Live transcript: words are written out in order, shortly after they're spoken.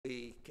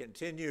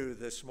continue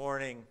this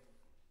morning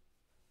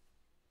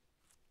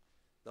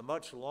the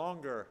much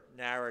longer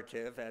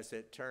narrative, as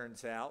it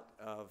turns out,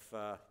 of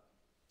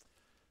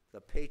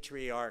the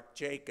patriarch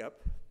Jacob,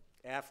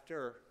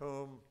 after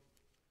whom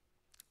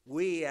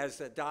we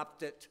as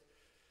adopted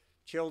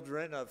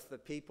children of the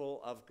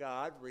people of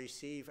God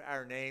receive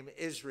our name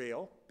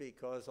Israel,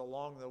 because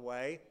along the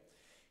way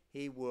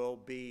he will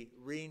be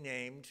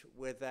renamed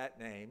with that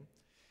name.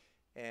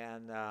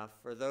 And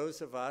for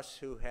those of us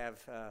who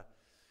have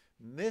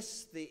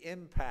missed the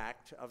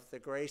impact of the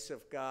grace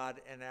of God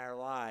in our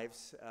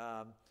lives,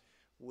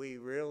 we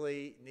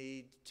really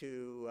need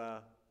to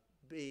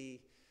be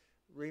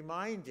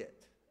reminded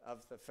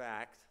of the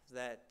fact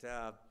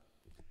that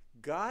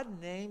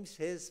God names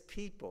his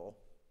people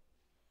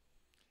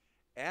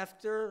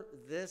after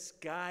this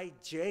guy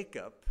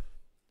Jacob,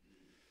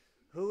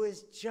 who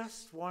is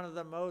just one of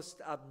the most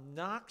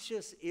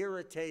obnoxious,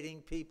 irritating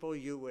people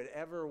you would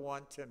ever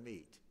want to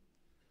meet.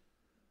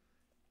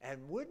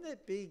 And wouldn't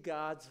it be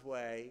God's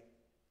way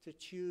to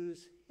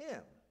choose him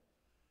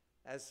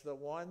as the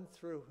one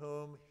through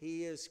whom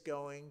he is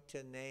going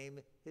to name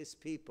his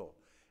people?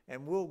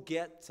 And we'll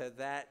get to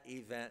that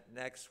event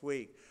next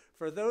week.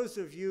 For those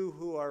of you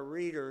who are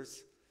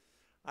readers,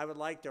 I would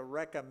like to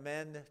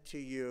recommend to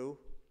you,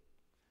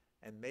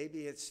 and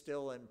maybe it's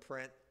still in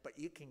print, but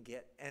you can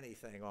get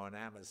anything on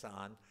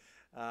Amazon,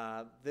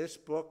 this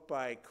book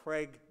by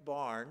Craig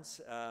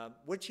Barnes,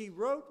 which he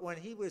wrote when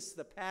he was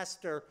the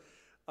pastor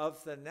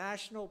of the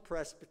National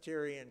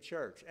Presbyterian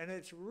Church. And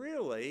it's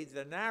really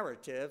the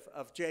narrative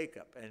of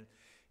Jacob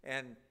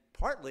and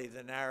partly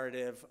the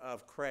narrative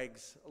of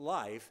Craig's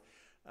life.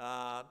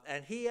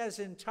 And he has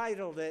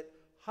entitled it,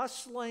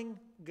 Hustling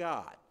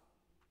God.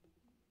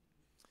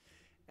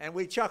 And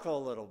we chuckle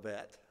a little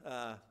bit.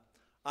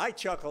 I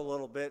chuckle a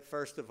little bit,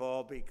 first of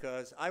all,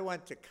 because I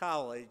went to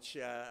college.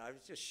 I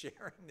was just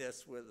sharing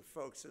this with the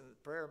folks in the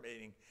prayer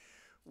meeting,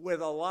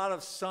 with a lot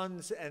of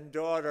sons and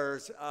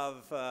daughters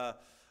of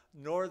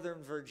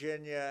Northern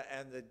Virginia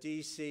and the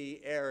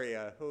D.C.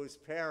 area whose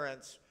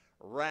parents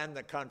ran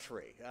the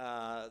country.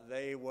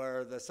 They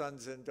were the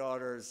sons and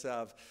daughters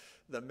of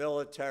the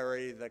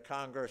military, the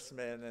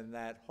congressmen, and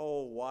that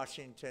whole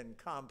Washington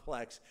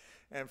complex.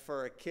 And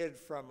for a kid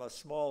from a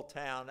small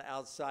town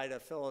outside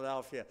of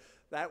Philadelphia,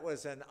 that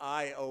was an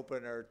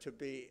eye-opener to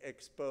be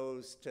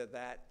exposed to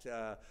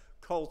that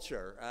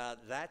culture.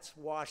 That's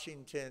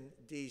Washington,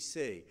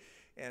 D.C.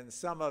 And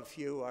some of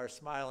you are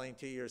smiling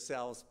to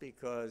yourselves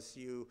because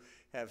you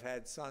have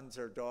had sons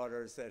or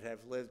daughters that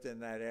have lived in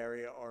that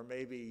area, or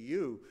maybe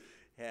you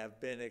have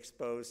been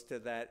exposed to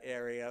that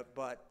area.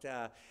 But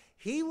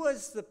he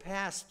was the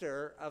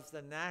pastor of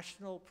the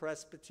National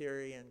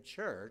Presbyterian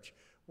Church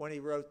when he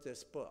wrote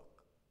this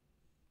book.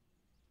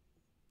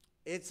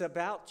 It's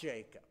about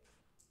Jacob,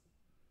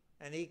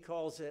 and he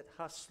calls it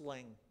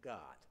Hustling God.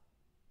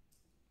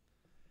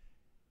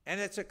 And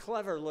it's a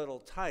clever little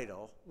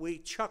title. We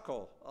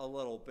chuckle a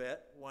little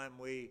bit when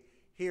we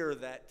hear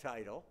that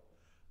title.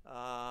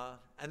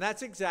 And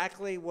that's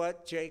exactly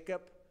what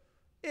Jacob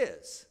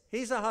is.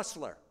 He's a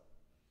hustler.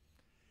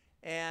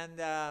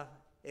 And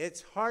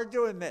it's hard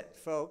to admit,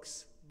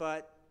 folks,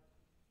 but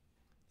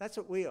that's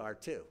what we are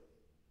too.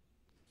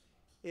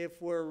 If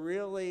we're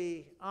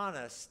really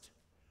honest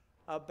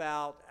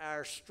about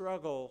our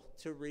struggle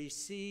to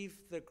receive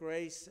the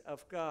grace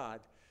of God,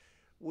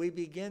 we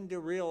begin to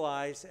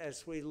realize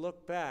as we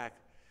look back,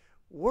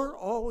 we're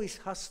always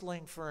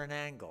hustling for an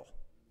angle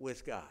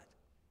with God.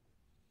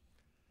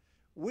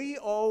 We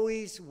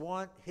always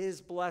want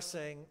his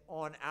blessing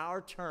on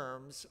our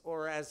terms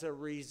or as a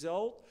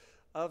result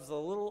of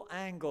the little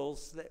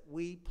angles that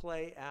we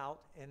play out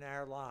in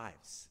our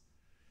lives.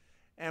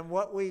 And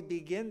what we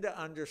begin to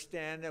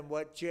understand, and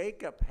what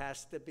Jacob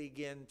has to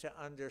begin to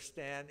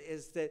understand,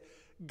 is that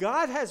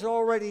God has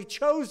already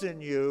chosen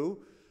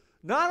you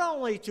not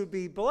only to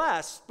be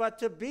blessed, but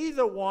to be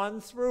the one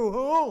through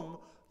whom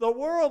the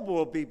world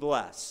will be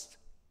blessed.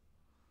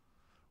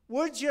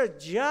 Would you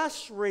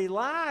just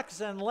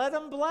relax and let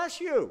him bless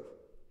you?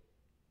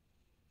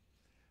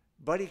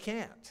 But he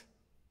can't.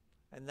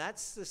 And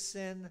that's the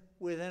sin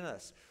within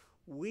us.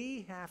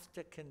 We have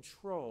to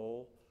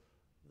control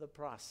the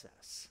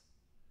process.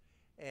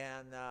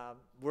 And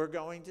we're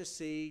going to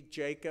see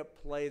Jacob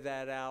play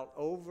that out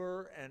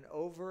over and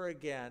over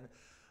again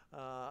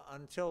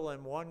until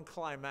in one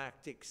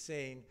climactic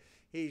scene,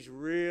 he's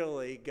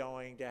really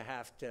going to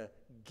have to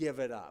give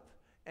it up.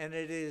 And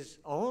it is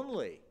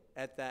only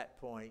at that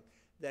point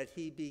that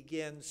he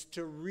begins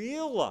to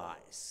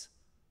realize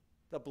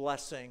the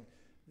blessing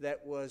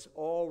that was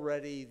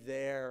already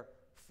there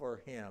for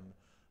him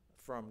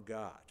from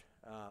God.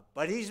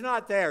 But he's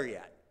not there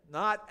yet.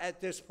 Not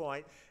at this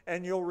point.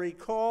 And you'll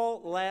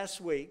recall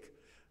last week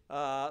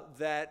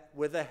that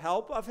with the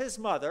help of his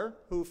mother,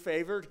 who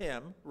favored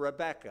him,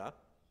 Rebekah,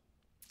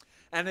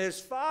 and his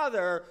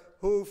father,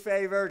 who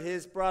favored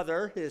his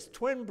brother, his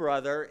twin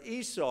brother,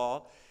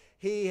 Esau,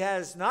 He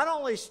has not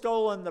only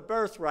stolen the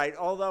birthright,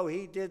 although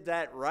he did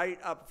that right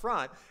up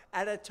front,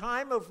 at a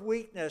time of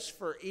weakness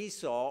for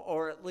Esau,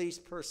 or at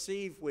least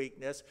perceived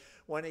weakness,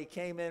 when he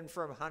came in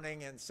from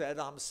hunting and said,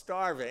 I'm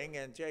starving.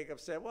 And Jacob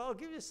said, well, I'll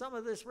give you some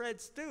of this red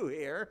stew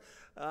here,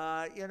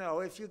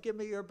 if you give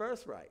me your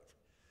birthright.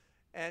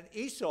 And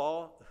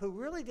Esau, who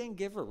really didn't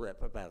give a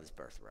rip about his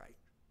birthright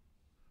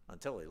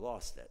until he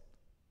lost it,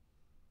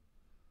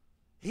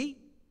 he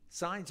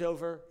signs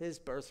over his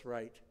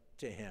birthright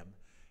to him,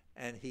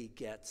 and he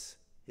gets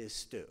his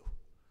stew.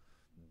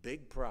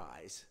 Big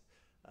prize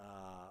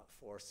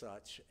for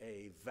such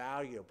a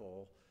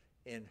valuable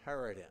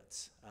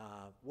inheritance.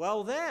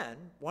 Well then,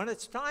 when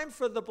it's time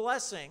for the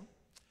blessing,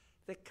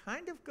 that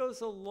kind of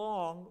goes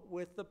along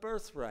with the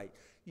birthright.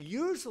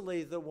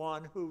 Usually the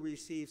one who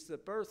receives the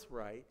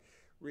birthright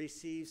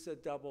receives a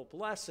double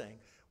blessing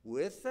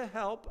with the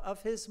help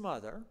of his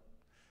mother.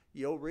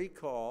 You'll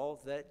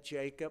recall that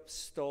Jacob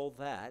stole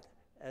that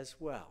as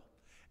well.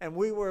 And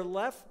we were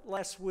left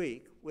last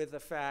week with the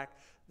fact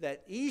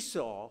that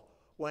Esau,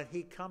 when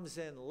he comes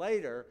in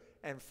later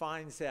and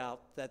finds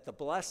out that the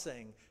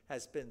blessing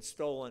has been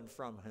stolen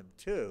from him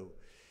too,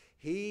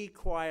 he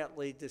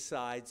quietly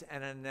decides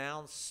and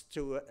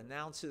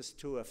announces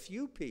to a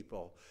few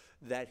people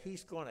that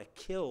he's going to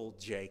kill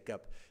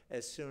Jacob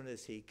as soon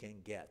as he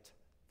can get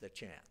the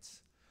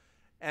chance.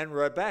 And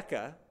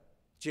Rebekah,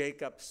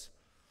 Jacob's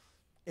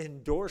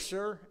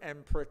endorser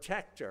and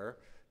protector,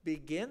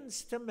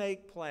 begins to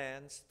make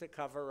plans to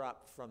cover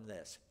up from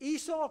this.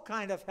 Esau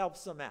kind of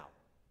helps him out.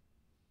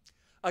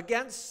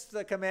 Against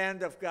the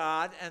command of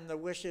God and the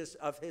wishes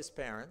of his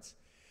parents,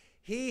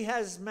 he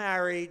has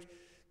married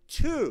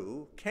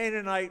 2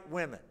 Canaanite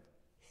women,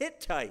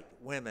 Hittite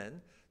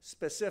women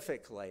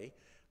specifically,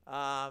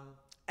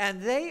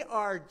 and they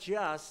are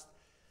just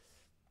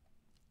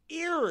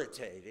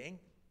irritating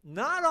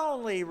not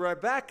only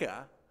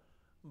Rebekah,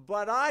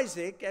 but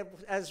Isaac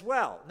as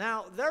well.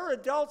 Now, they're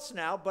adults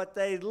now, but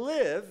they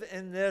live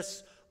in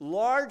this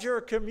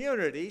larger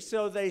community,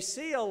 so they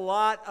see a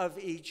lot of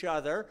each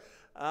other.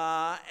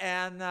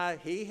 And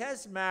he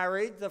has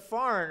married the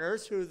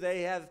foreigners who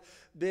they have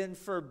been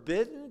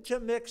forbidden to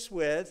mix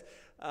with.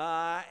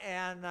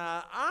 And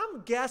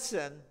I'm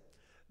guessing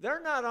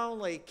they're not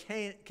only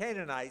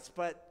Canaanites,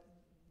 but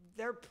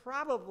they're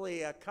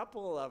probably a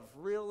couple of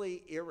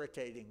really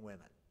irritating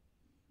women.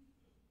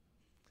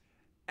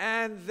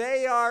 And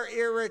they are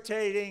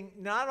irritating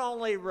not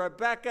only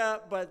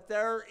Rebekah, but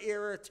they're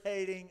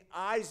irritating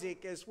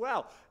Isaac as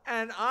well.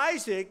 And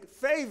Isaac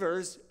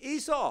favors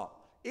Esau.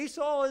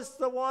 Esau is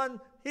the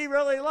one he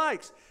really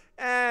likes.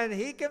 And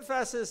he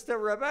confesses to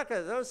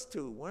Rebekah, those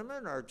 2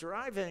 women are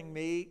driving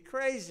me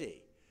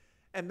crazy.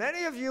 And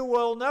many of you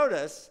will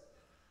notice,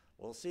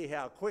 we'll see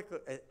how quickly,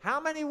 how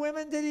many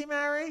women did he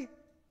marry?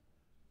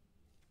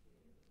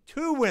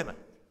 2 women.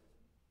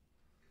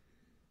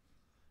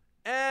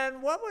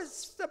 And what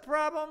was the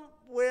problem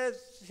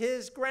with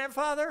his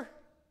grandfather?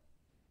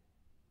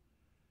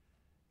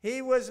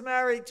 He was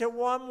married to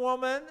one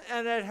woman,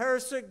 and at her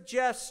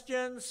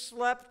suggestion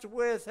slept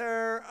with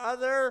her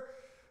other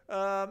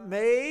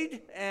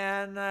maid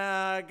and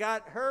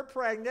got her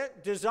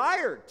pregnant,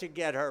 desired to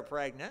get her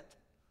pregnant,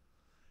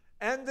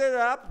 ended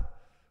up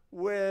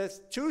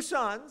with 2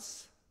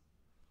 sons,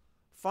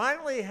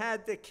 finally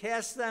had to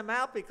cast them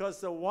out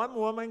because the one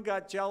woman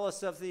got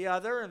jealous of the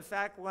other. In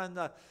fact, when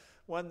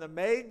the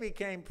maid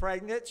became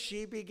pregnant,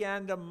 she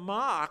began to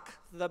mock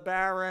the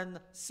barren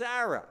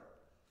Sarah.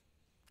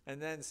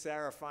 And then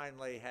Sarah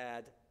finally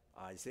had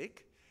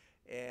Isaac,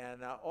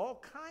 and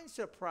all kinds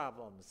of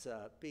problems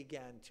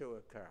began to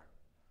occur.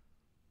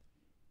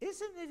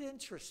 Isn't it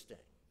interesting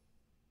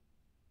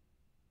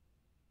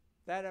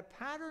that a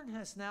pattern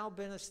has now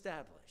been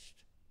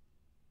established?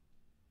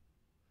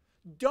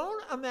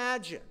 Don't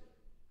imagine.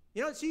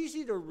 It's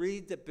easy to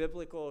read the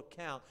biblical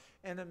account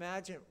and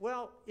imagine,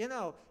 well,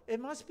 it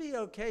must be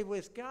okay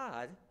with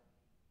God.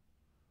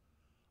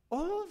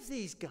 All of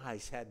these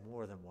guys had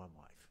more than one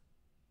wife.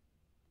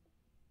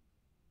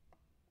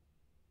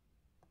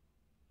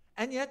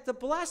 And yet the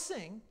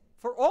blessing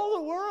for all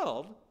the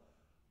world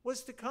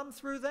was to come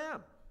through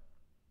them.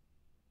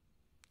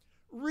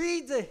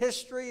 Read the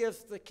history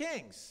of the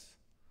kings.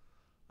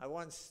 I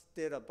once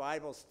did a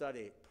Bible study.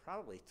 It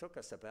probably took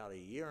us about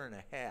 1.5 years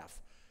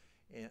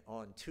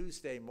on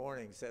Tuesday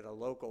mornings at a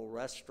local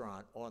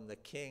restaurant on the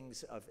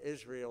kings of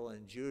Israel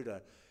and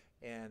Judah.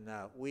 And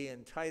we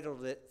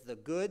entitled it The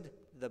Good,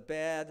 the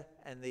Bad,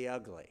 and the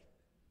Ugly.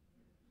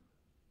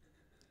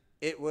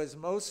 It was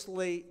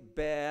mostly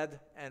bad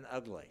and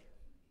ugly.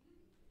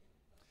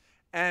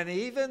 And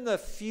even the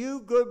few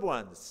good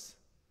ones,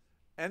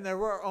 and there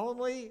were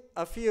only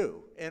a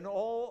few in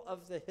all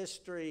of the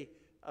history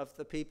of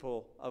the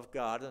people of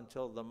God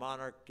until the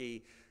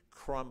monarchy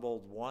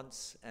crumbled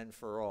once and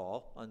for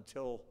all,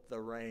 until the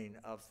reign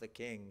of the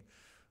King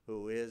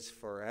who is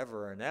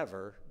forever and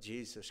ever,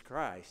 Jesus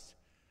Christ.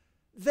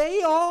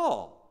 They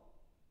all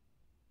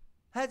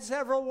had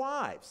several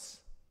wives.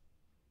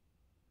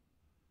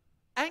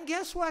 And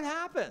guess what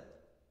happened?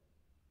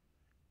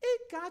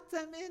 it got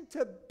them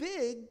into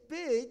big,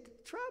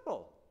 big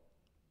trouble.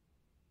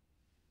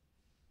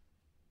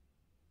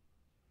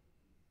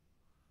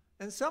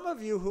 And some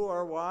of you who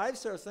are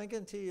wives are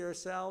thinking to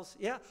yourselves,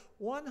 yeah,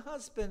 one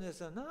husband is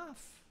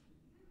enough.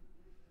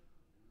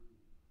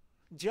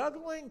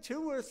 Juggling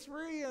 2 or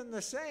 3 in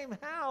the same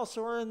house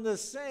or in the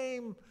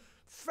same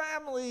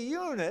family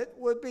unit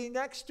would be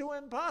next to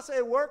impossible.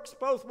 It works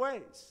both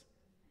ways.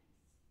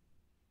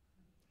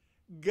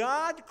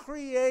 God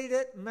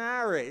created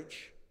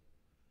marriage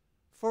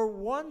for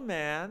one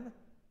man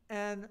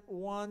and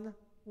one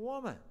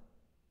woman.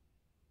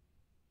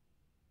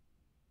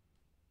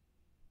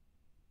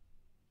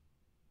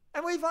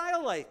 And we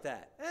violate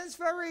that. And it's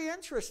very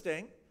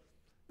interesting.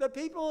 The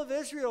people of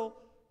Israel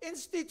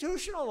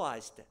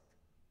institutionalized it.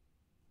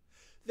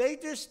 They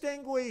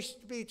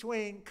distinguished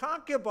between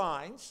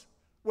concubines,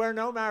 where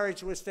no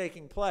marriage was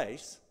taking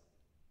place,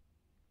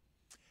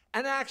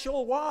 and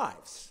actual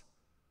wives,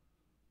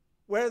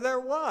 where there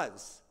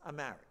was a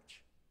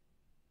marriage.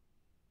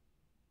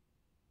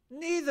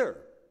 Neither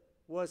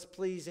was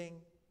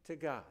pleasing to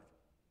God.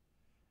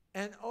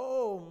 And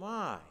oh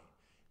my,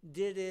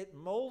 did it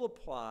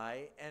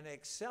multiply and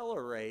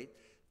accelerate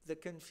the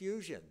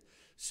confusion.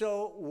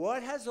 So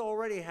what has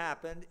already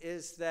happened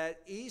is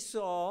that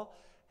Esau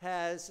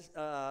has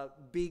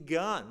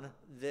begun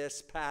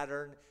this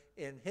pattern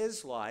in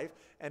his life.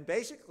 And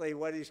basically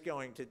what he's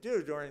going to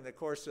do during the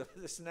course of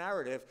this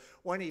narrative,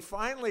 when he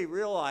finally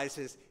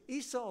realizes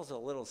Esau's a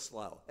little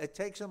slow, it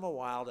takes him a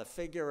while to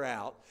figure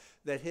out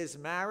that his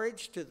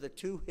marriage to the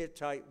 2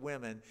 Hittite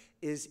women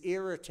is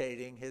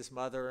irritating his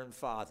mother and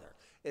father.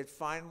 It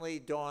finally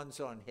dawns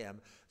on him.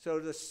 So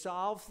to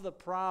solve the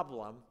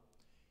problem,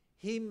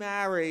 he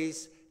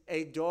marries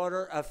a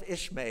daughter of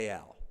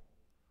Ishmael,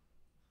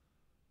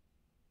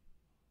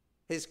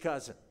 his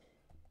cousin.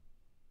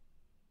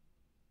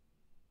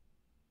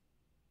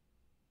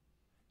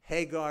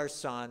 Hagar's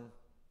son,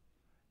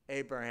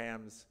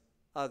 Abraham's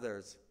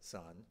other's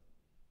son,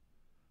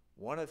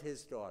 one of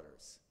his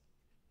daughters,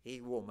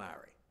 he will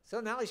marry.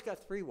 So now he's got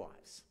 3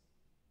 wives.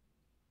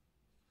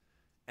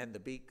 And the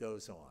beat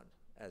goes on,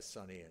 as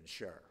Sonny and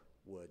Cher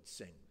would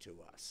sing to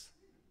us.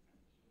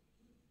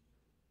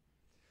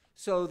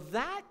 So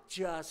that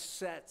just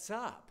sets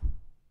up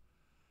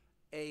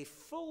a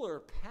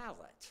fuller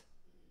palette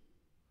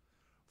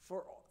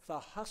for the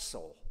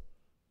hustle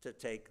to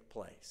take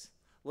place.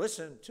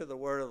 Listen to the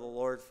word of the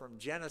Lord from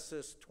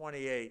Genesis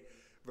 28,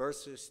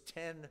 verses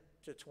 10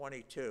 to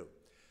 22.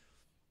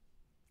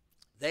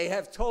 They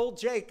have told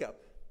Jacob,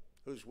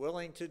 who's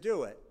willing to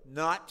do it,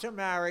 not to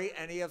marry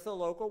any of the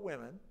local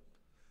women.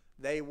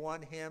 They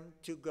want him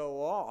to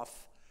go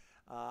off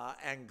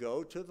and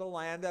go to the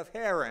land of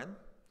Haran,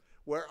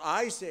 where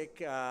Isaac,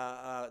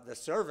 the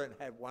servant,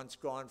 had once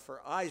gone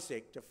for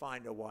Isaac to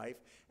find a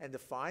wife, and to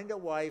find a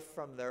wife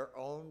from their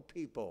own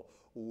people,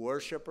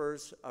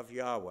 worshipers of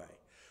Yahweh.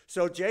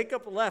 So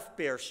Jacob left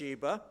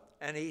Beersheba,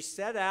 and he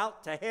set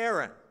out to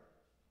Haran,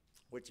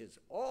 which is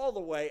all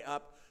the way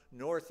up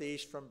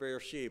northeast from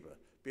Beersheba.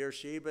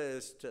 Beersheba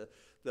is to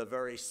the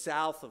very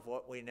south of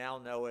what we now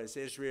know as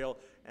Israel,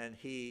 and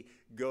he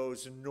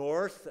goes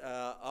north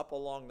up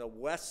along the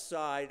west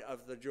side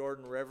of the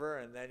Jordan River,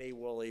 and then he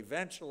will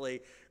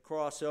eventually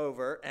cross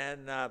over.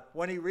 And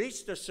when he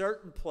reached a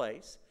certain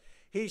place,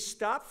 he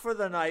stopped for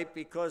the night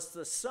because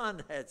the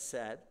sun had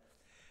set,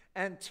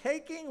 and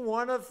taking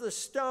one of the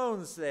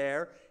stones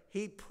there,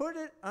 he put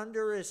it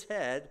under his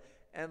head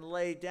and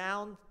lay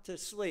down to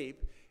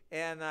sleep.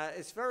 And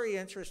it's very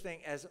interesting.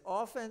 As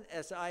often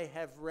as I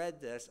have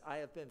read this, I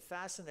have been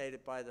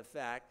fascinated by the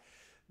fact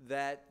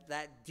that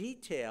that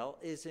detail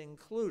is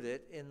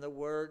included in the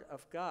Word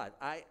of God.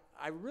 I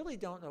really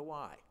don't know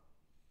why.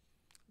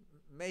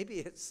 Maybe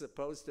it's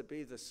supposed to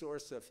be the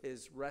source of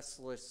his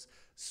restless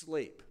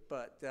sleep,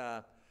 but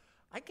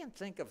I can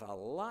think of a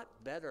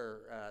lot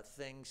better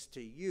things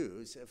to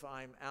use if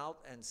I'm out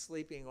and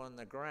sleeping on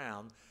the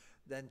ground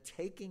than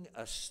taking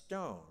a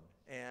stone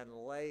and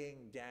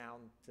laying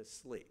down to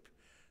sleep.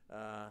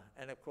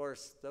 And of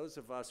course, those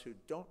of us who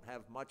don't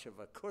have much of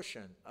a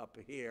cushion up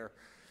here,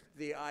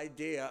 the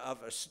idea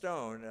of a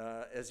stone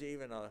is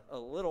even a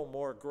little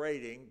more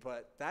grating,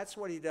 but that's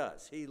what he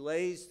does. He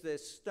lays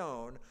this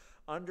stone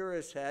under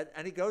his head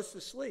and he goes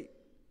to sleep.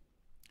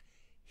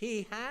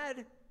 He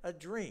had a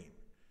dream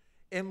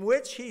in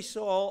which he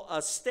saw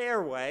a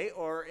stairway,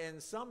 or in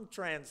some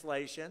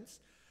translations,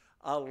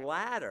 a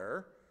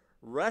ladder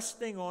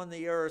resting on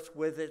the earth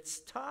with its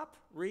top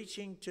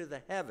reaching to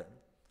the heaven.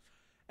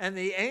 And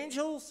the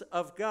angels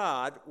of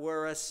God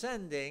were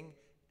ascending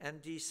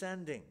and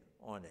descending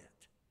on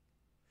it.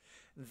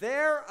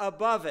 There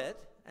above it,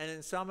 and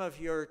in some of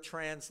your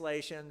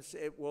translations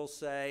it will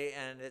say,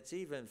 and it's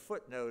even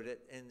footnoted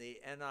in the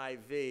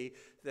NIV,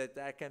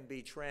 that can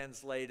be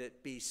translated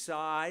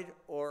beside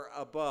or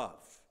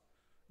above.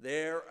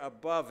 There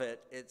above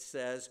it, it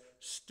says,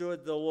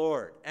 stood the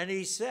Lord. And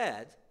he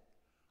said,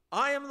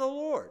 I am the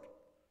Lord,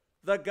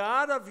 the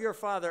God of your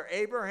father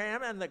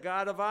Abraham and the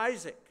God of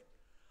Isaac.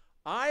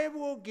 I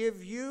will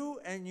give you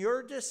and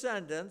your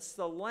descendants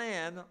the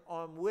land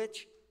on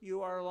which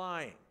you are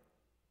lying.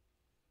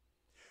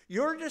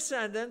 Your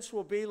descendants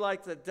will be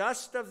like the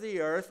dust of the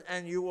earth,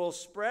 and you will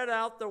spread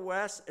out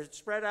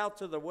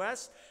to the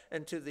west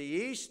and to the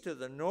east, to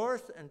the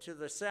north and to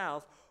the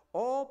south.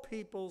 All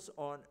peoples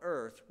on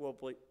earth will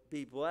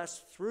be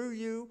blessed through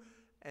you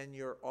and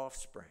your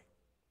offspring.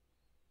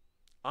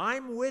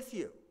 I'm with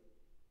you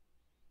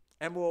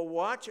and will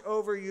watch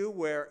over you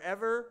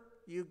wherever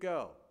you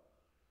go.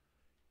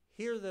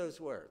 Hear those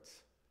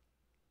words.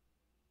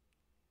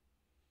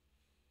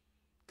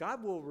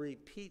 God will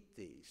repeat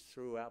these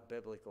throughout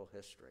biblical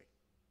history.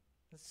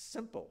 It's a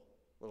simple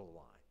little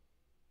line.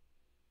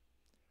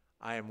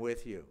 I am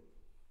with you,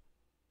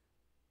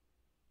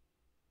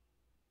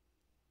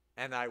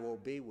 and I will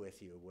be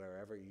with you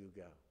wherever you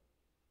go.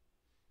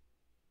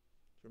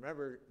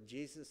 Remember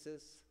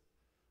Jesus'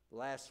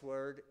 last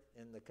word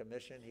in the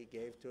commission he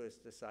gave to his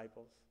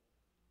disciples?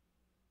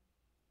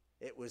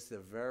 It was the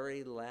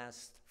very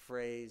last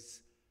phrase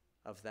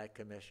of that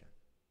commission.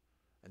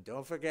 And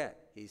don't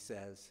forget, he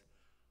says,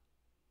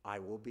 I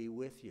will be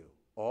with you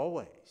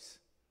always,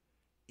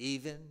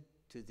 even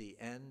to the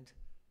end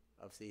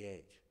of the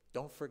age.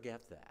 Don't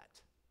forget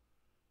that,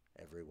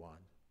 everyone.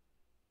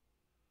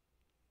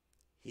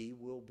 He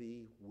will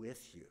be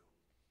with you.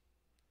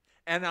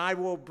 And I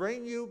will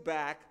bring you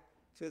back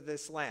to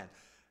this land.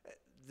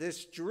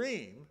 This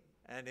dream,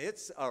 and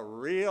it's a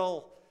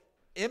real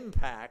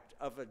impact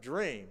of a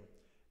dream,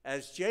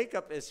 as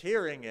Jacob is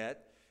hearing it,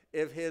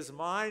 if his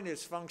mind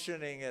is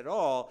functioning at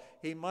all,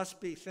 he must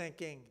be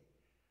thinking,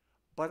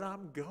 but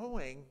I'm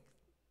going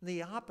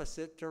the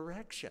opposite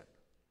direction.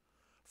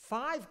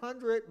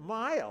 500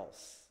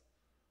 miles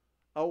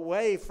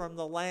away from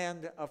the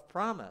land of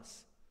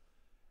promise.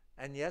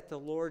 And yet the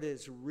Lord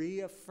is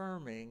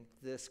reaffirming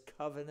this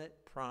covenant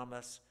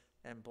promise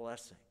and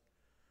blessing.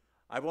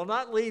 I will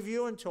not leave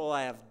you until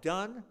I have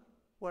done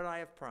what I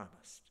have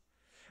promised.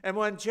 And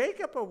when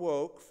Jacob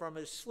awoke from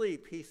his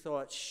sleep, he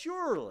thought,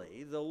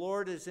 surely the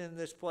Lord is in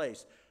this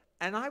place.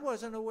 And I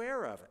wasn't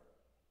aware of it.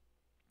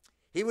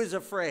 He was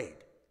afraid.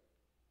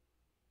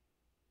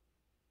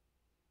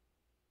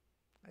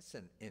 That's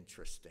an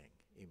interesting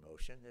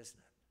emotion, isn't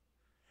it?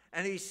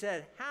 And he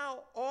said,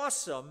 how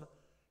awesome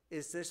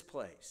is this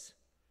place?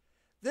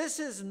 This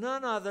is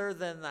none other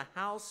than the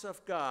house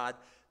of God.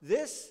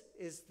 This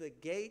is the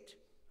gate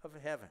of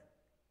heaven.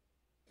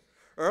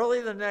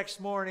 Early the next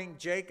morning,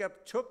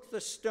 Jacob took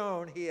the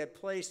stone he had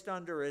placed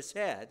under his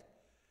head,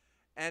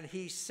 and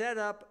he set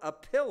up a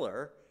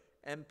pillar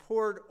and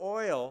poured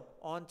oil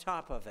on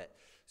top of it.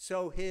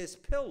 So his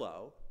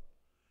pillow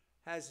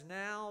has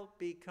now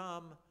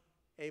become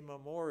a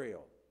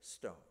memorial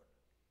stone.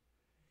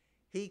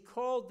 He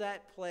called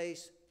that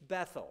place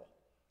Bethel,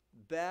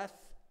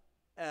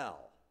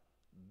 Beth-El.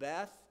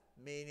 Beth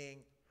meaning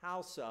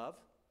house of,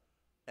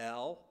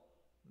 El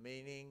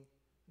meaning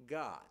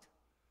God.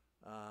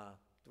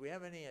 Do we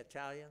have any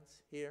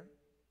Italians here?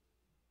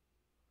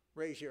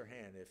 Raise your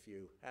hand if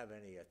you have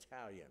any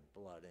Italian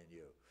blood in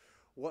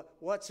you.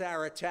 What's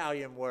our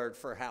Italian word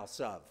for house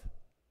of?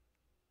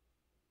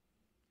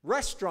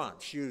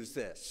 Restaurants use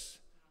this.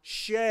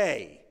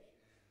 Chez.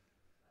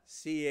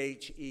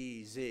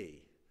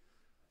 C-H-E-Z.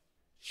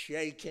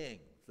 Chez King,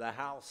 the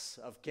house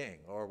of king,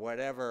 or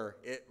whatever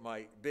it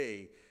might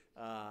be.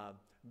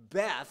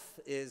 Beth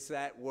is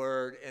that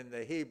word in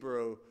the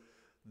Hebrew,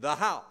 the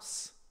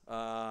house.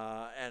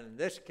 And in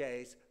this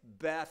case,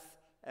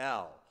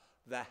 Beth-El,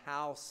 the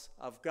house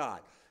of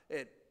God.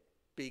 It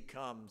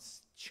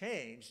becomes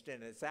changed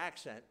in its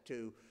accent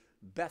to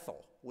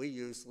Bethel. We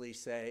usually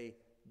say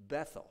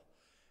Bethel.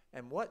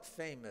 And what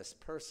famous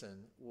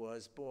person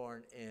was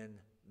born in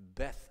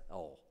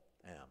Bethlehem?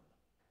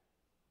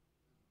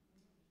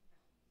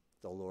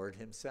 The Lord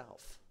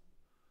himself,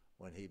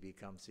 when he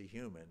becomes a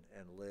human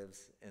and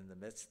lives in the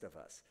midst of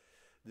us.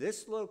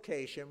 This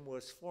location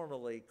was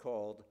formerly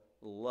called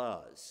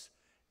Luz,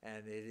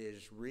 and it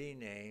is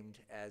renamed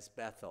as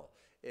Bethel.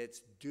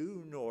 It's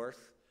due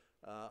north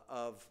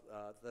of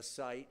the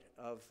site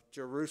of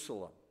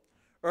Jerusalem.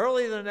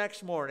 Early the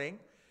next morning,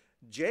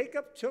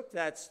 Jacob took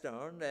that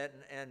stone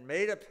and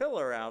made a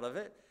pillar out of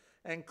it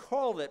and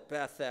called it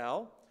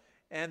Bethel,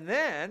 and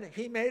then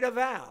he made a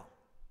vow.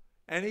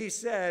 And he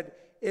said,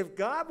 if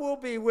God will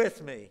be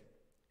with me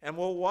and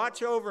will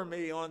watch over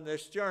me on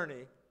this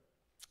journey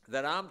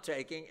that I'm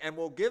taking and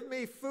will give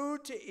me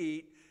food to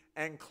eat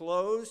and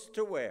clothes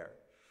to wear,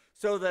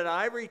 so that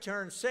I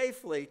return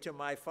safely to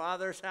my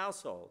father's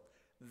household,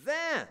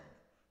 then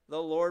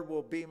the Lord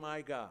will be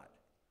my God.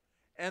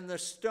 And the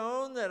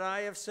stone that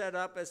I have set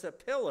up as a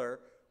pillar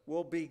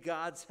will be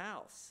God's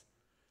house.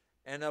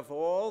 And of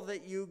all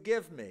that you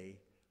give me,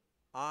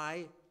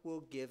 I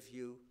will give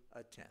you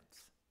a tenth.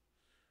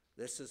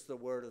 This is the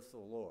word of the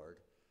Lord.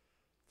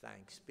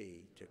 Thanks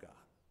be to God.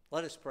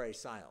 Let us pray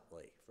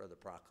silently for the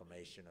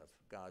proclamation of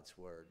God's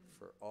word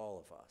for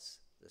all of us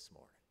this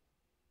morning.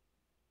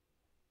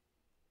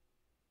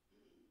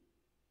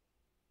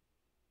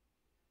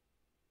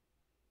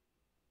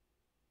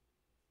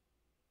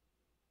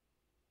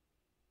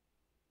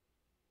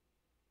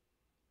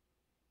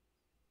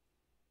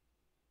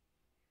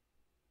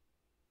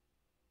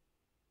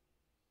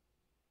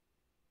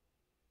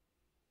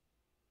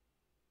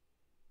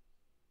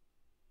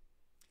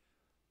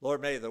 Lord,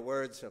 may the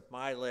words of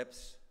my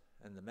lips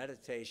and the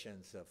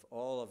meditations of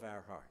all of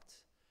our hearts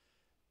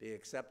be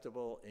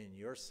acceptable in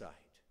your sight,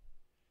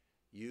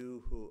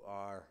 you who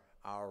are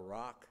our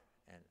rock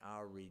and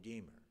our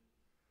Redeemer.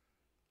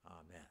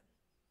 Amen.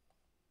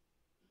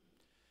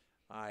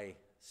 I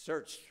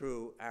searched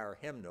through our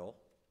hymnal.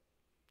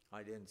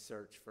 I didn't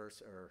search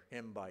first or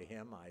hymn by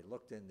hymn. I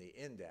looked in the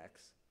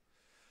index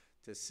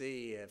to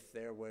see if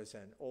there was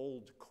an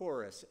old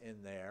chorus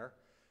in there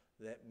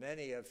that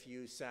many of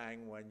you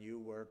sang when you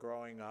were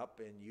growing up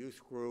in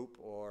youth group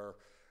or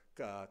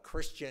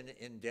Christian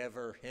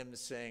Endeavor hymn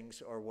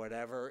sings or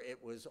whatever.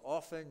 It was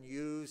often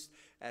used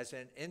as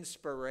an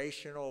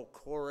inspirational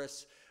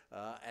chorus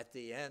at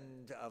the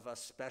end of a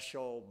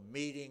special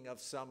meeting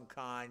of some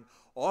kind,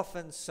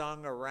 often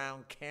sung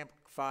around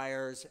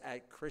campfires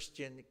at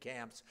Christian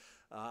camps.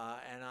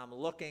 And I'm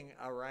looking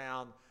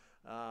around,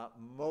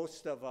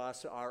 most of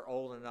us are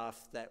old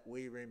enough that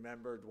we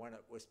remembered when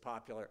it was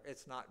popular.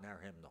 It's not in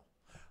our hymnal.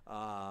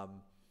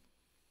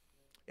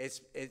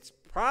 It's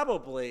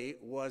probably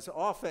was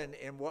often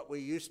in what we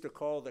used to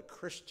call the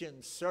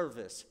Christian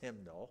service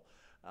hymnal.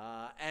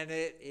 And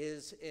it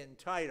is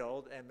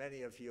entitled, and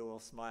many of you will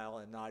smile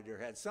and nod your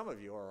heads. Some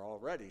of you are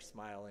already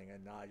smiling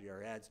and nod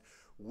your heads.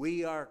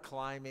 We are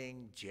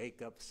climbing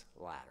Jacob's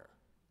ladder.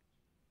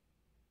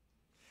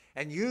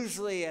 And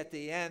usually at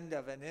the end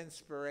of an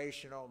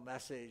inspirational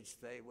message,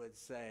 they would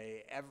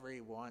say,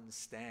 everyone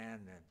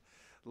stand and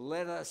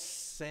let us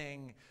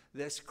sing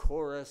this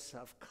chorus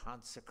of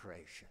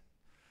consecration.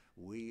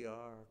 We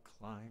are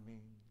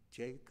climbing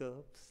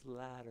Jacob's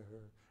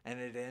ladder. And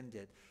it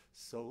ended,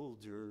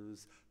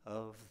 soldiers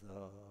of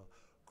the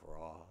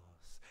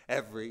cross.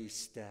 Every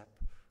step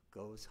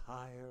goes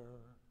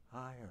higher,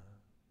 higher.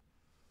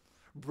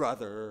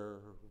 Brother,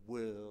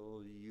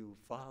 will you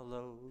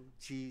follow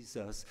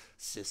Jesus?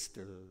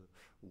 Sister,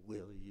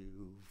 will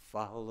you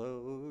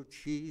follow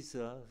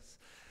Jesus?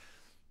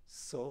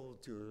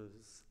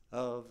 Soldiers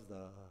of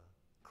the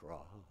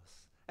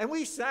cross. And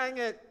we sang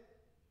it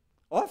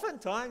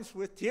oftentimes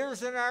with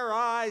tears in our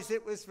eyes.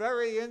 It was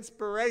very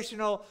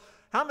inspirational.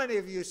 How many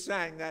of you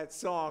sang that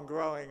song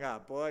growing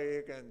up? Boy,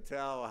 you can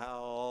tell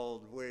how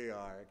old we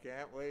are,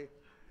 can't we?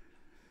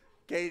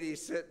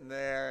 Katie's sitting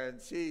there, and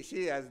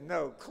she has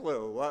no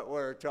clue what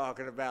we're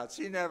talking about.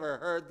 She never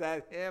heard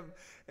that hymn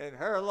in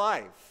her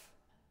life.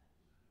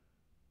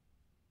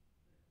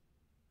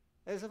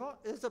 There's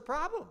a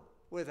problem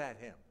with that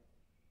hymn.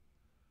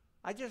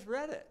 I just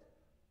read it.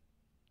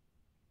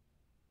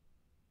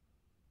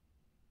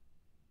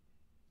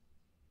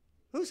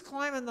 Who's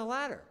climbing the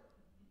ladder?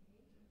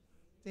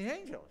 The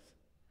angels.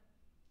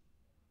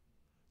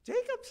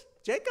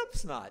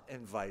 Jacob's not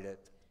invited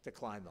to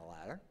climb the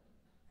ladder.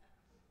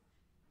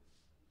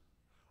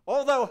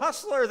 Although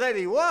hustler that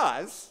he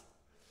was,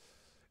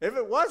 if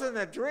it wasn't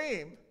a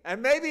dream,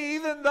 and maybe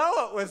even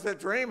though it was a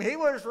dream, he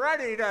was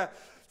ready to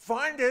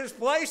find his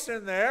place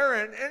in there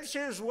and inch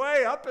his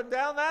way up and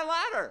down that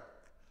ladder.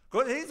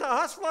 Because he's a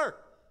hustler.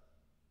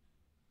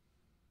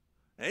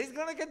 And he's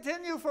going to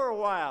continue for a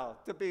while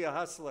to be a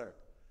hustler.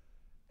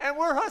 And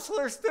we're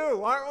hustlers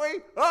too, aren't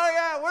we? Oh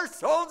yeah, we're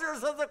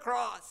soldiers of the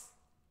cross.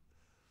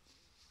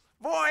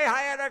 Boy,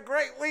 I had a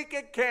great week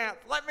at camp.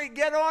 Let me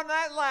get on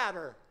that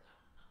ladder.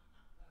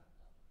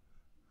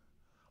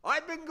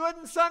 I've been good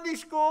in Sunday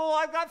school.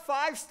 I've got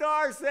 5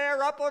 stars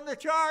there up on the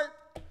chart.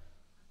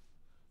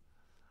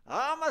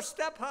 I'm a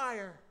step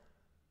higher.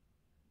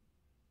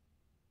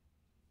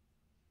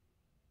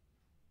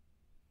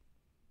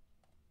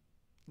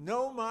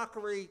 No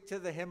mockery to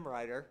the hymn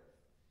writer.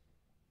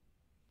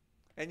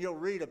 And you'll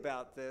read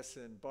about this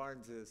in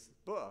Barnes's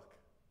book.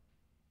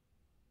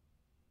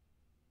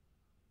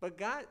 But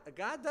God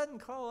doesn't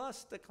call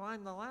us to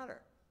climb the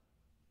ladder.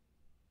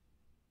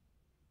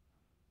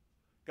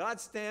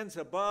 God stands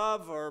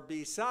above or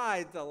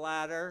beside the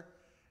ladder,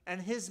 and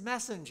his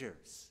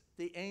messengers,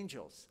 the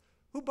angels,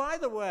 who, by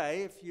the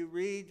way, if you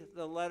read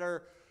the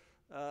letter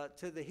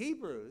to the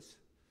Hebrews,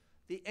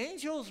 the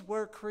angels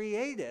were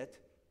created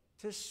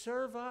to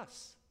serve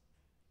us.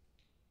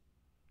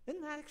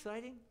 Isn't that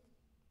exciting?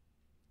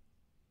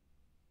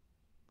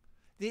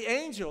 The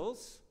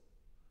angels,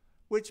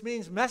 which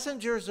means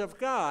messengers of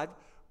God,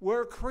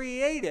 were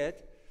created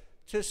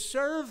to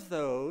serve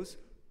those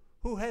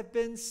who have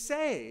been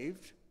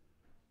saved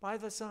by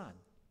the Son.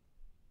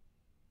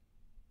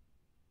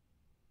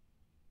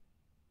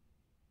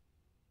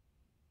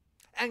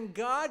 And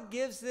God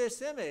gives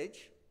this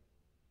image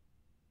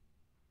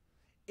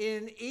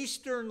in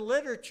Eastern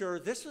literature.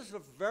 This is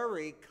a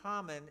very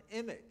common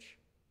image.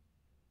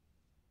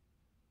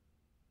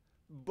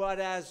 But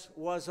as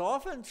was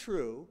often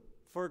true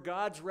for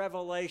God's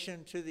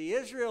revelation to the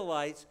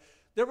Israelites,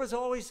 there was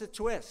always a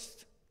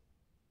twist.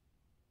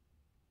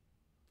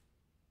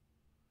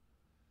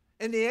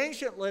 In the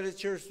ancient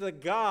literatures, the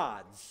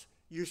gods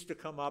used to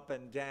come up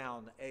and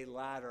down a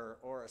ladder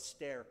or a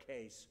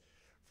staircase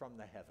from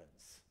the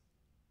heavens.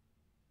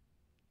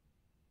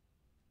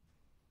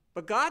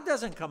 But God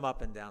doesn't come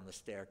up and down the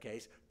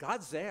staircase.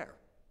 God's there.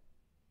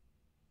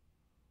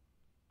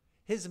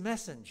 His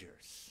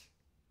messengers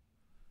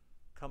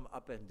come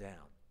up and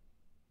down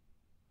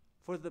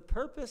for the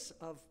purpose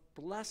of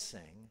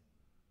blessing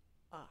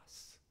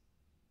us.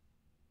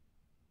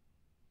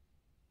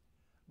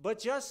 But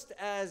just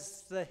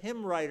as the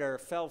hymn writer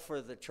fell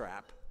for the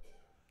trap,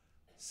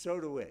 so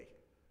do we.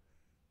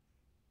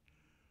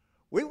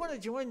 We want to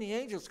join the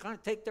angels, kind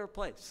of take their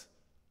place.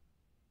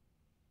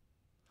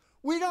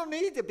 We don't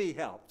need to be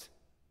helped.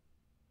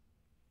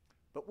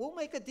 But we'll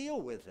make a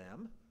deal with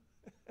them,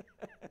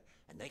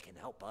 and they can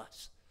help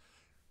us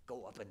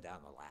go up and down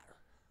the ladder.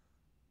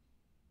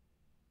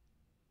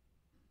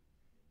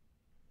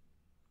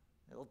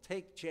 It'll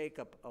take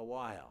Jacob a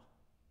while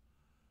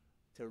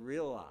to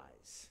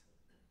realize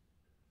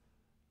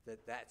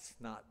that that's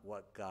not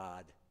what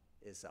God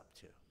is up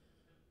to.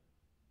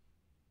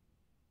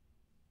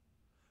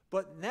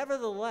 But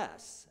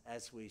nevertheless,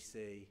 as we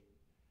see,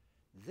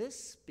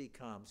 this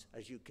becomes,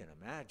 as you can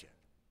imagine,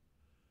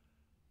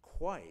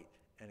 quite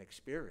an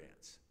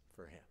experience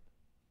for him.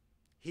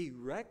 He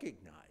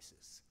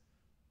recognizes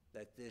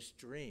that this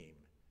dream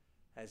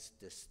has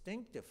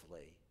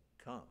distinctively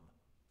come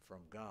from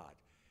God.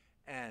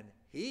 And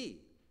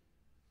he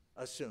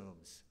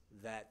assumes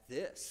that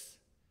this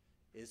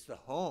is the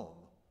home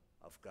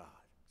of God.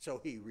 So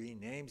he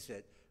renames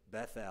it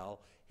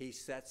Bethel. He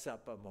sets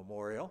up a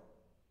memorial.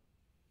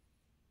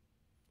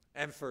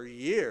 And for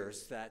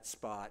years, that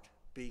spot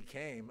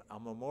became a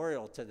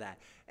memorial to that.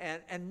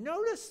 And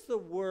notice the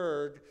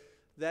word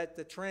that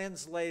the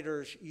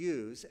translators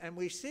use, and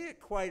we see it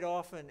quite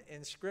often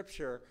in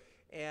Scripture,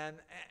 and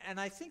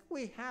I think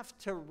we have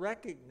to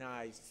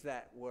recognize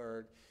that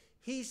word.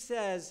 He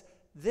says,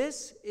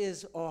 "This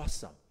is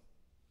awesome."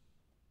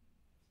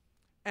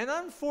 And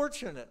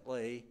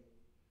unfortunately,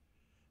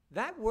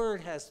 that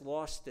word has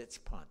lost its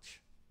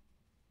punch.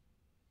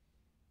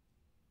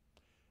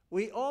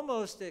 We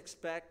almost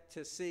expect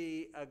to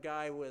see a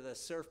guy with a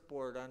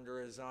surfboard under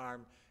his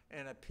arm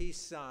and a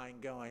peace sign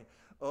going,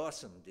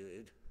 "Awesome,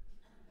 dude."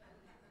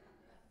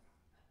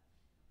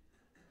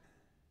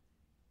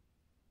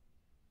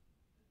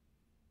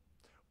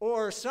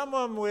 Or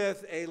someone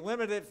with a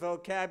limited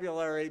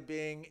vocabulary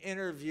being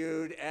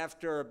interviewed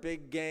after a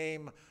big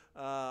game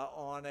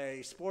on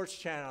a sports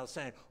channel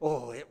saying,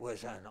 "Oh, it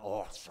was an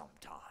awesome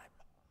time."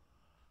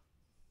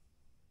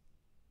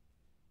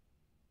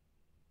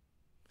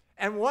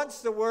 And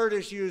once the word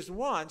is used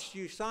once,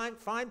 you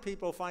find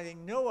people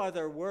finding no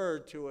other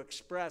word to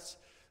express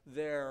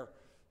their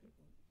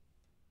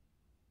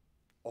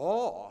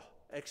awe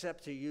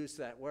except to use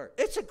that word.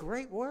 It's a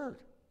great word.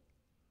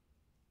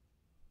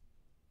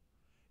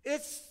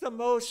 It's the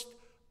most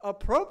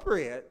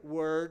appropriate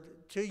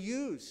word to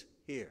use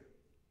here.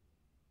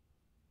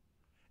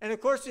 And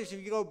of course, if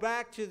you go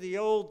back to the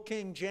old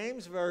King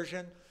James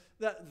Version,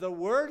 the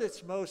word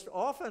it's most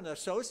often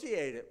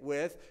associated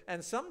with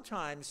and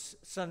sometimes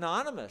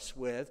synonymous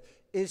with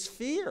is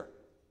fear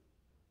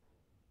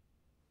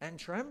and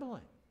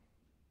trembling.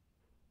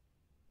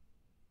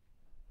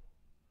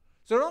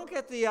 So don't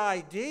get the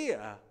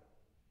idea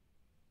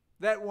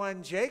that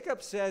when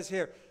Jacob says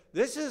here,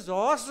 "This is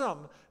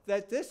awesome,"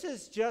 that this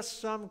is just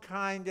some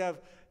kind of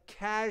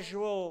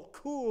casual,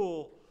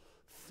 cool,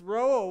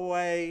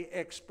 throwaway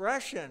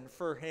expression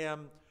for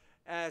him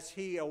as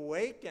he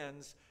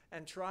awakens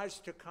and tries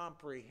to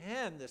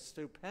comprehend the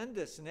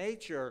stupendous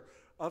nature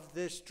of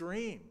this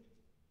dream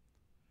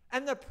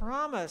and the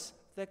promise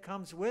that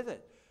comes with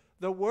it.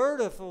 The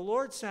word of the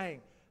Lord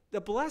saying,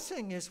 "The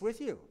blessing is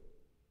with you.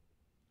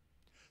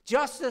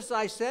 Just as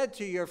I said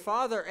to your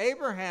father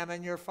Abraham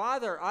and your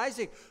father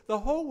Isaac, the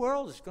whole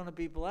world is going to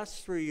be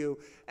blessed through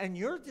you, and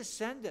your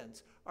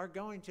descendants are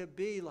going to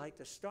be like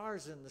the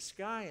stars in the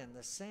sky and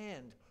the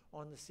sand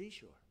on the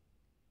seashore."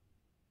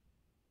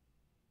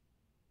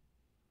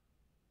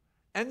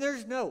 And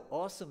there's no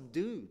 "awesome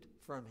dude"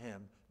 from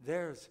him.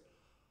 There's,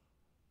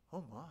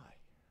 "Oh my.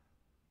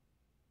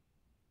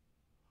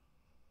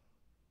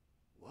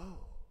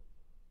 Whoa.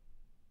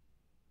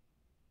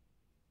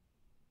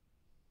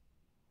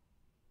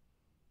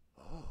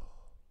 Oh.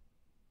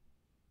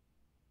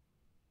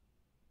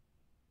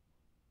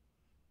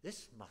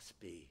 This must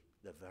be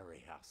the very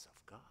house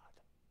of God."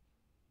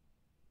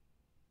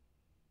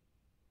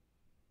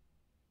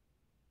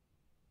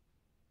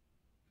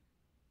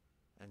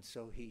 And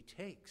so he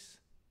takes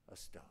a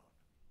stone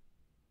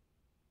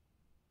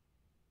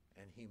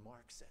and he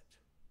marks it,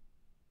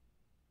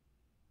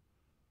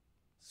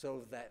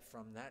 so that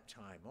from that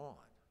time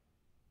on,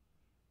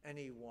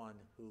 anyone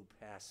who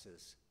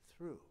passes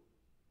through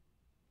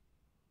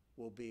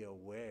will be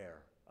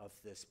aware of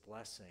this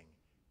blessing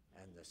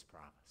and this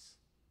promise.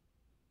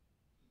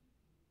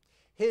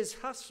 His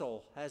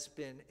hustle has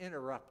been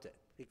interrupted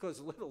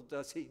because little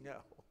does he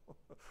know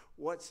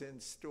what's in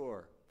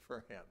store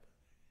for him.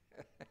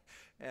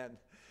 And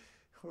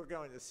we're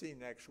going to see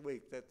next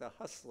week that the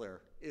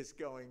hustler is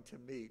going to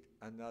meet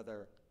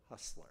another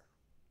hustler.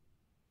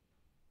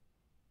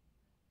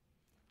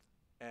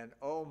 And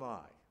oh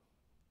my,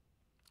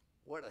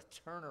 what a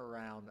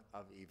turnaround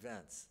of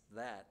events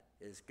that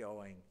is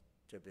going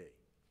to be.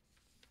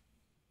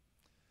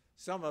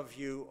 Some of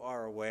you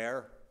are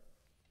aware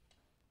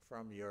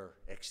from your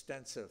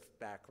extensive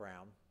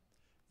background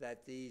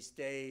that these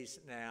days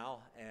now,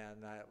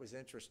 and it was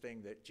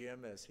interesting that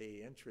Jim, as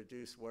he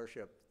introduced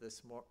worship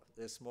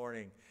this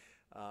morning,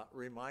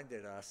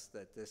 reminded us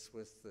that this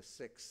was the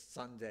sixth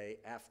Sunday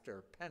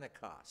after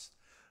Pentecost.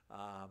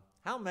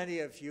 How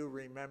many of you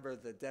remember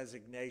the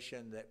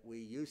designation that we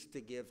used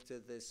to give to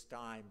this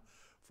time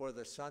for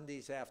the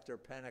Sundays after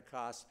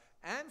Pentecost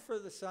and for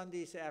the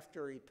Sundays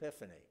after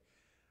Epiphany?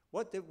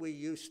 What did we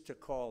used to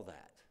call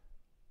that?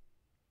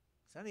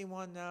 Does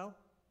anyone know?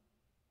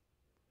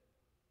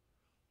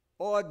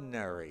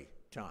 Ordinary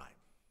time.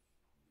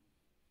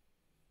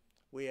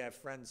 We have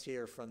friends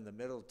here from the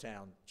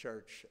Middletown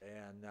Church,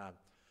 and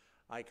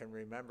I can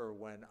remember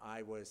when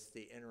I was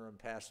the interim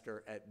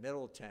pastor at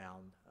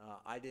Middletown,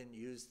 I didn't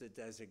use the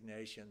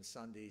designation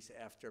Sundays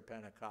after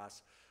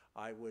Pentecost.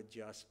 I would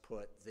just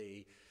put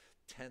the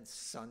 10th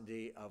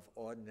Sunday of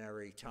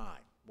ordinary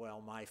time.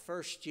 Well, my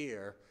first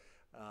year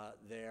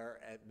there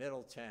at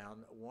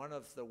Middletown, one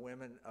of the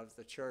women of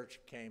the church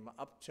came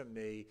up to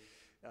me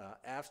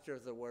after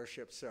the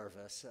worship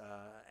service,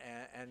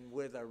 and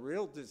with a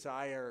real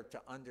desire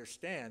to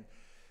understand,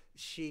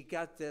 she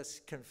got this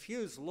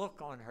confused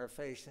look on her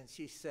face, and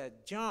she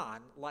said,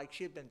 John, like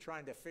she'd been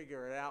trying to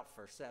figure it out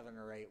for 7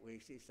 or 8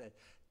 weeks, she said,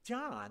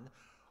 John,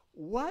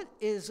 what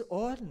is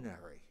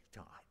ordinary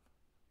time?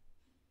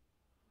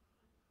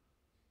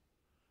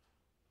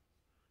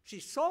 She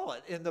saw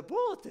it in the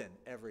bulletin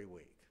every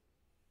week.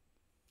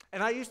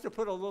 And I used to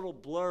put a little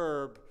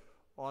blurb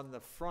on the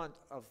front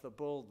of the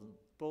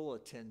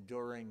bulletin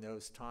during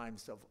those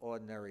times of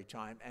ordinary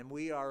time, and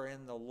we are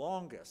in the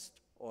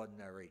longest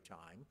ordinary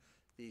time,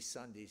 these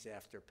Sundays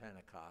after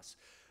Pentecost,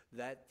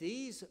 that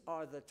these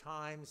are the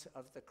times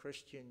of the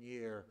Christian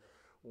year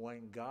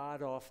when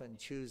God often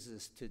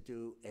chooses to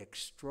do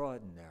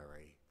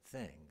extraordinary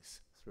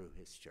things through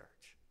his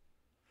church.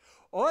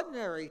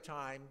 Ordinary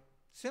time,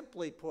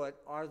 simply put,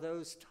 are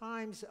those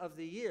times of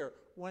the year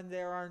when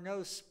there are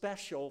no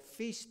special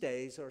feast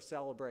days or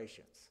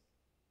celebrations.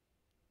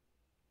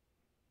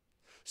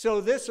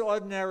 So this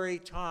ordinary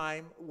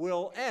time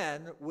will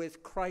end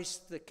with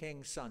Christ the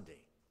King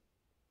Sunday.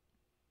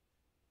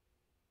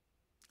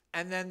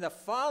 And then the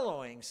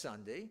following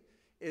Sunday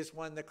is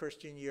when the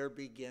Christian year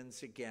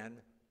begins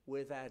again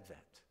with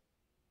Advent.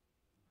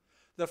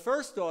 The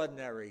first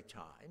ordinary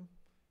time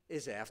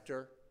is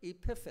after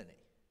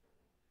Epiphany.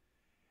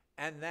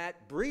 And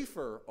that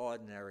briefer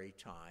ordinary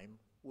time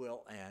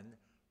will end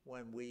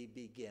when we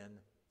begin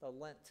the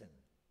Lenten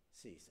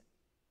season.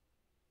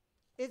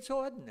 It's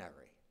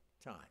ordinary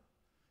time.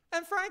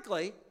 And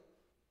frankly,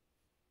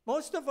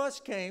 most of us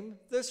came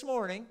this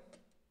morning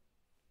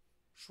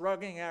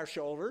shrugging our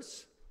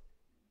shoulders.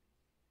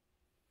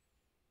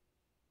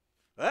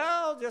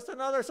 Well, just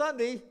another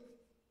Sunday.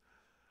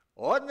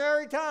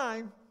 Ordinary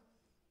time.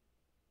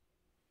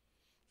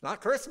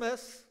 Not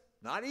Christmas,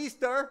 not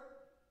Easter,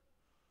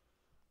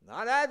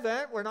 not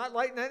Advent. We're not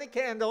lighting any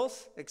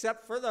candles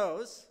except for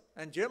those.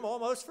 And Jim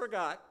almost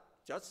forgot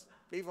just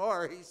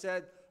before. He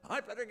said,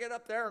 I better get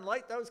up there and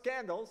light those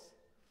candles.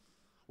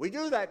 We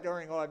do that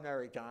during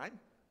ordinary time.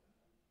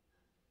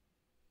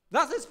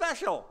 Nothing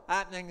special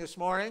happening this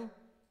morning.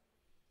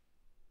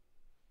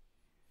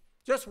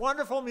 Just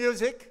wonderful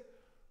music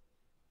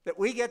that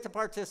we get to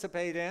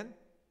participate in.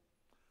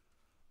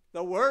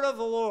 The word of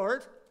the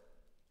Lord.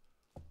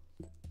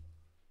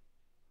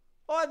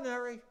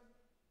 Ordinary.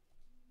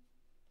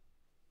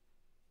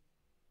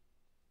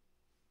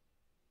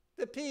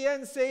 The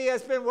PNC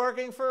has been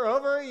working for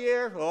over a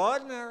year.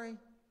 Ordinary.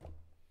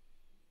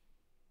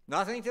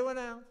 Nothing to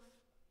announce.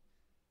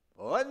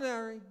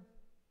 Ordinary.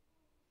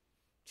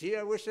 Gee,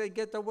 I wish they'd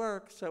get to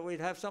work so we'd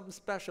have something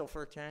special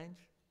for a change.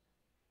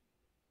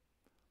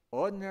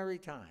 Ordinary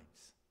times.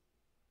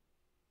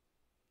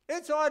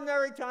 It's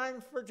ordinary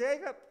time for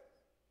Jacob.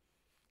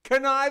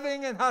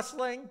 Conniving and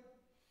hustling.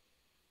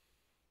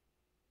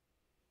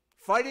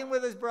 Fighting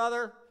with his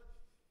brother.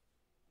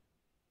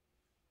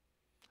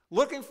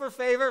 Looking for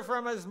favor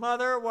from his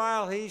mother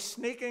while he's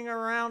sneaking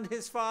around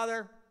his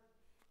father.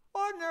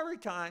 Ordinary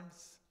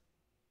times.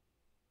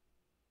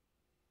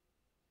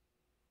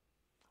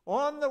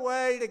 On the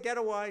way to get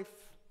a wife.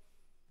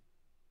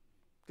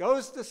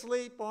 Goes to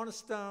sleep on a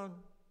stone.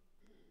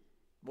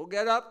 We'll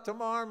get up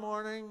tomorrow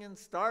morning and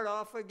start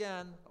off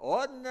again.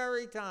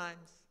 Ordinary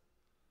times.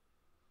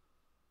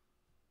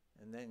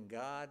 And then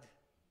God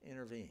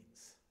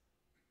intervenes.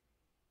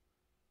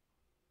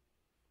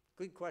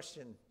 Good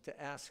question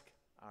to ask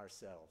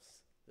ourselves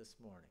this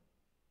morning.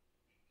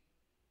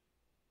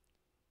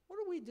 What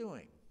are we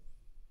doing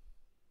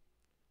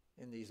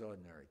in these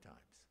ordinary times?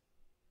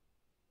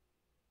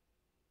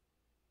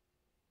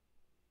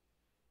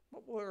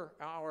 What were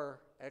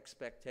our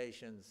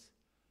expectations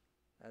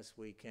as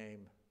we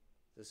came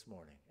this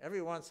morning?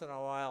 Every once in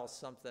a while,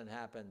 something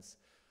happens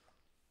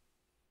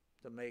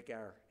to make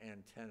our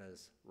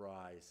antennas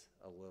rise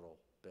a little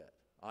bit.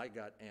 I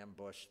got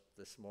ambushed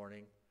this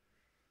morning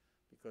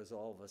because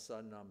all of a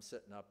sudden I'm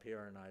sitting up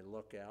here and I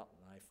look out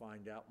and I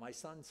find out my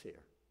son's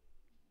here.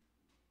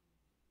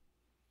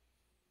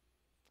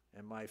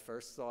 And my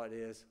first thought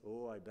is,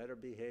 oh, I better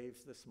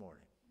behave this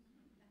morning.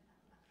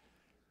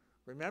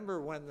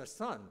 Remember when the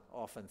son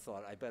often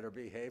thought, I better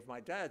behave, my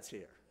dad's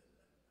here.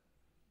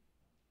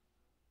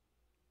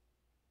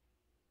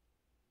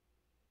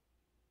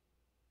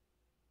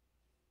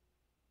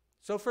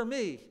 So for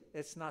me,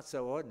 it's not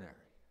so ordinary.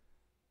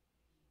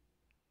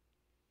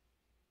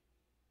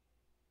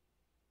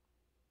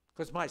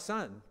 Because my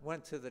son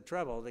went to the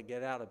trouble to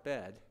get out of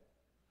bed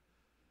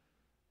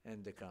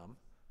and to come.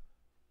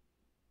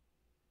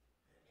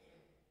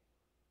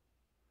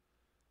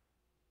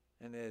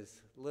 And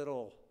his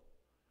little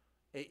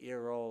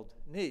 8-year-old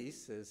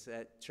niece is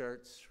at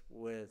church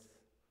with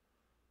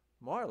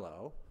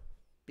Marlo,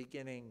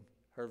 beginning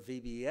her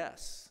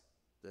VBS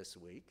this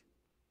week.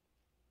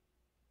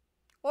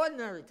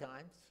 Ordinary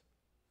times.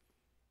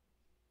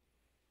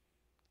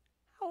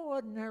 How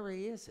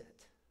ordinary is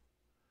it?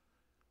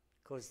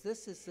 Because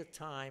this is the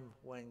time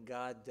when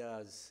God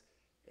does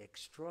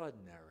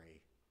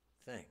extraordinary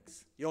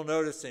things. You'll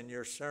notice in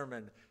your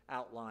sermon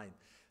outline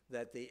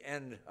that the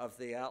end of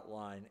the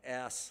outline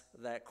asks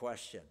that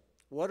question.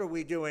 What are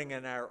we doing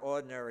in our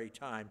ordinary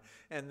time?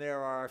 And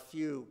there are a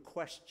few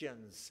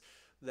questions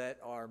that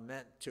are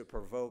meant to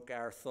provoke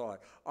our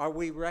thought. Are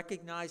we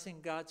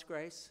recognizing God's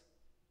grace?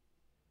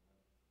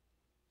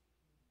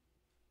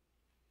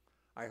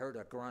 I heard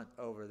a grunt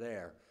over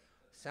there.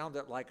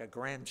 Sounded like a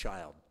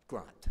grandchild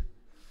grunt.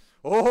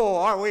 Oh,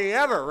 are we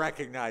ever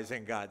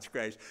recognizing God's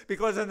grace?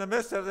 Because in the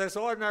midst of this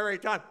ordinary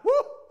time,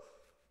 whoo,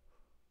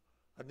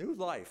 a new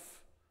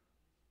life.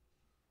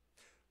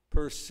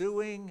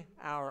 Pursuing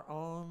our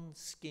own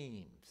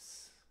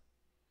schemes.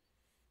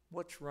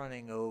 What's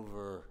running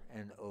over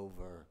and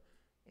over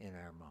in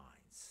our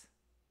minds?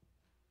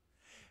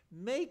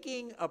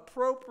 Making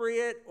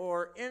appropriate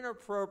or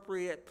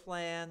inappropriate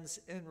plans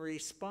in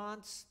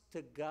response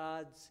to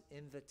God's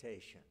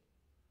invitation.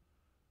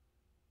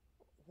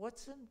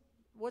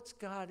 What's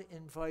God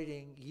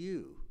inviting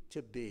you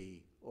to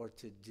be or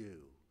to do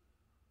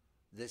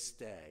this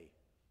day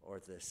or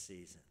this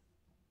season?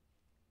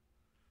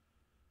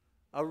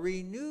 A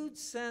renewed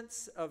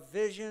sense of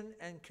vision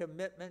and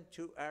commitment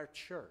to our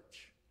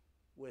church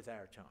with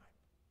our time.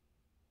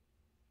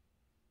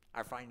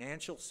 Our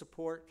financial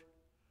support,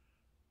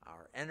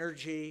 our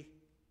energy,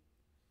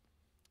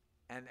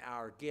 and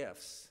our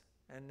gifts.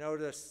 And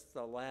notice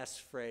the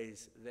last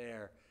phrase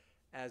there,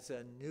 as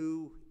a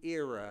new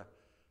era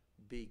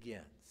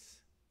begins.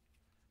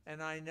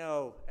 And I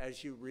know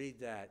as you read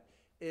that,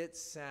 it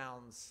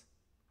sounds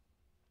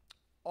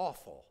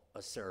awful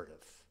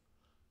assertive.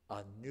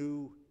 A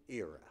new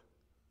era.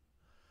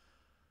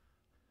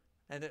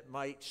 And it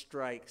might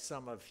strike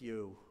some of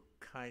you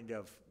kind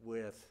of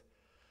with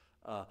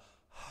a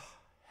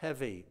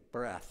heavy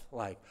breath,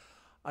 like,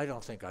 I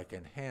don't think I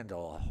can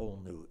handle a whole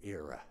new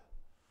era.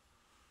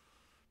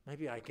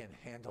 Maybe I can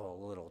handle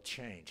a little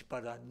change,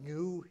 but a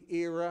new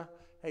era,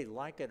 hey,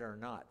 like it or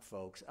not,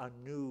 folks, a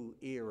new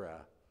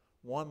era,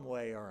 one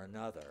way or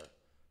another,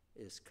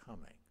 is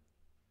coming.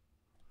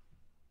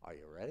 Are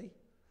you ready?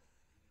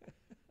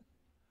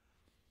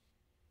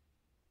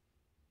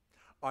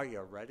 Are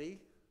you ready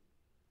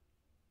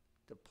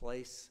to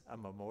place a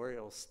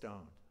memorial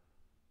stone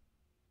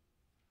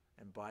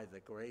and by the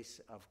grace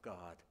of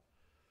God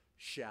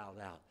shout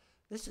out,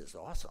 this is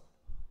awesome.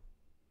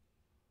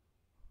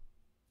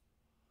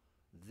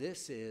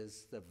 This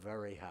is the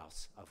very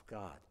house of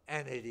God,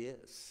 and it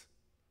is.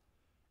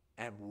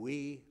 And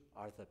we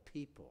are the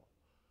people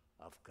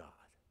of God.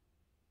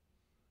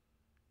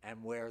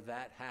 And where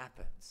that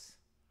happens,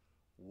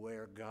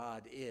 where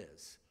God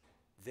is,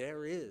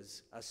 there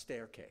is a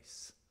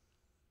staircase.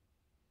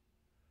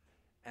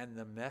 And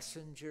the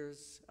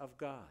messengers of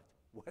God,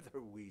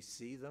 whether we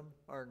see them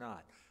or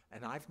not,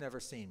 and I've never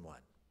seen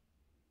one.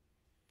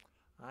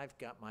 I've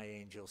got my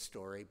angel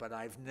story, but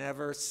I've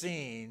never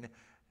seen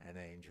an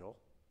angel.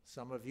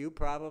 Some of you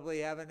probably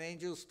have an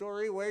angel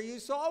story where you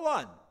saw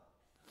one.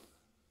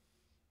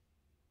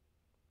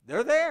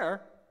 They're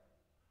there.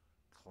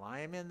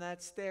 Climbing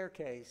that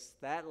staircase,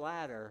 that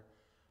ladder,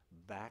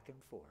 back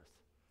and forth,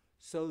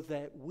 so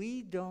that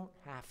we don't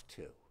have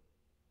to.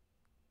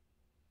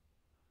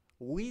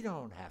 We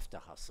don't have to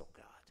hustle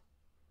God.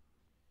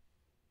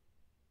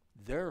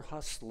 They're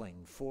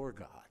hustling for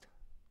God.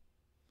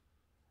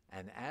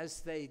 And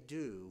as they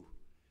do,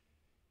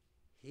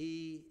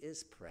 He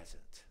is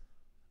present,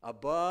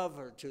 above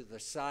or to the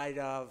side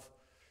of,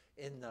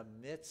 in the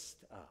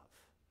midst of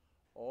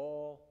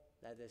all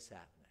that is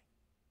happening.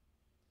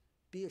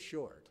 Be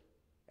assured,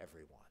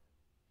 everyone.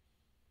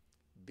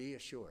 Be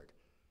assured.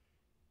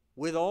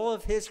 With all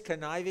of his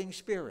conniving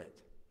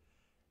spirit,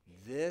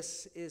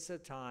 this is a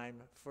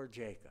time for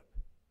Jacob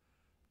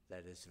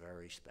that is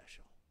very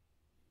special,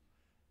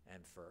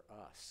 and for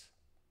us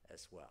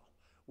as well.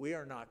 We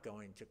are not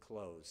going to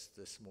close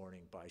this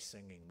morning by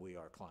singing We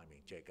Are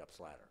Climbing Jacob's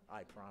Ladder.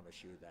 I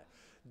promise you that.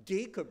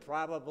 Dee could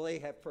probably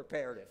have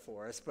prepared it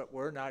for us, but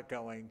we're not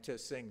going to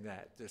sing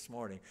that this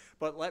morning.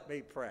 But let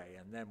me pray,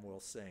 and then we'll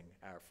sing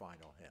our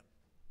final hymn.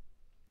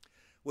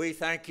 We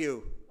thank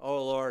you,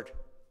 O Lord,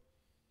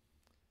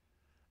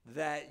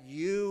 that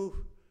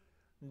you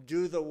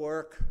do the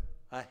work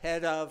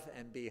ahead of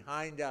and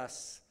behind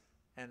us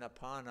and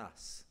upon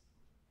us.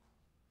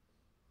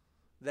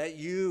 That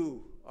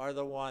you are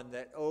the one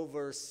that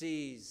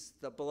oversees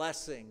the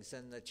blessings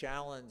and the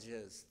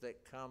challenges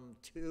that come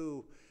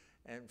to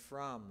and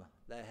from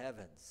the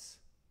heavens.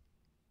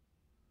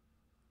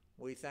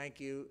 We thank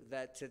you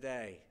that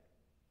today,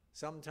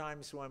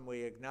 sometimes when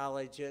we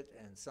acknowledge it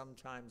and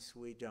sometimes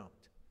we don't,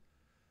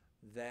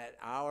 that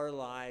our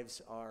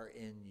lives are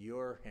in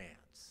your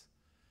hands,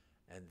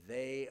 and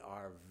they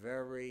are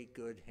very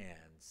good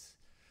hands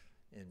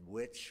in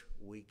which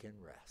we can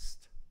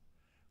rest.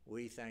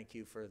 We thank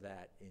you for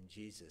that in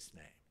Jesus'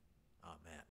 name. Amen.